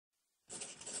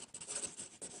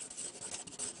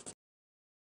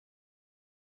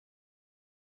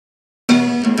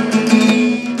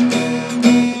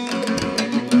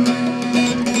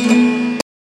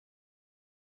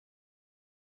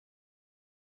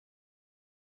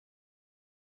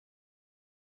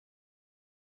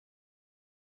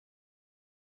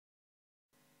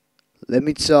Let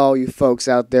me tell you folks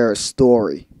out there a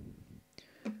story.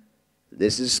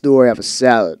 This is a story of a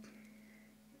salad.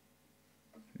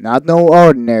 Not no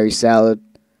ordinary salad,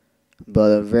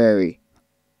 but a very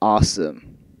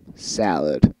awesome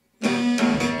salad.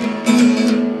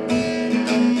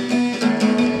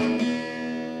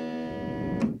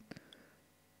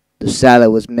 The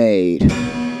salad was made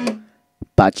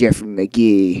by Jeffrey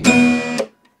McGee,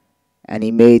 and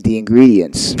he made the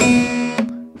ingredients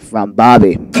from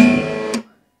Bobby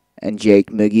and Jake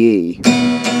McGee.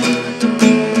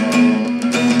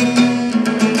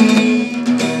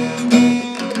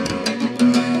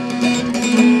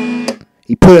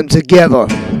 He put them together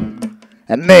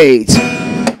and made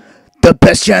the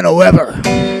best channel ever.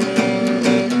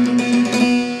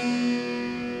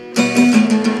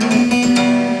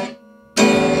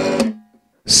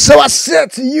 So I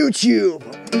said to YouTube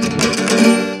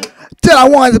that I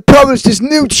wanted to publish this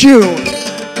new tune,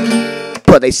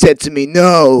 but they said to me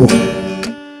no,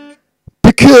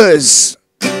 because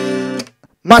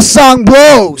my song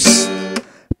blows.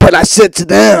 But I said to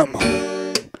them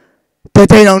that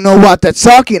they don't know what they're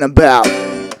talking about,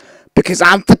 because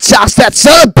I'm for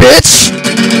TOSSTHATSALAD, bitch,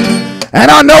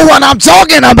 and I know what I'm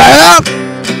talking about.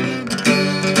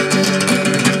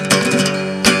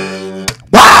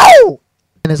 Wow!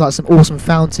 And there's like some awesome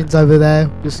fountains over there,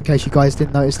 just in case you guys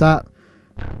didn't notice that.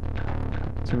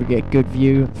 So we get a good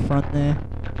view in front there.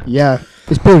 Yeah,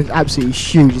 this building's absolutely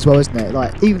huge as well, isn't it?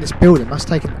 Like, even this building must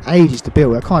have taken ages to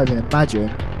build. I can't even imagine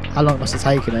how long it must have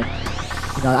taken it.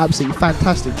 You know, absolutely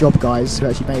fantastic job, guys, who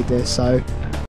actually made this. So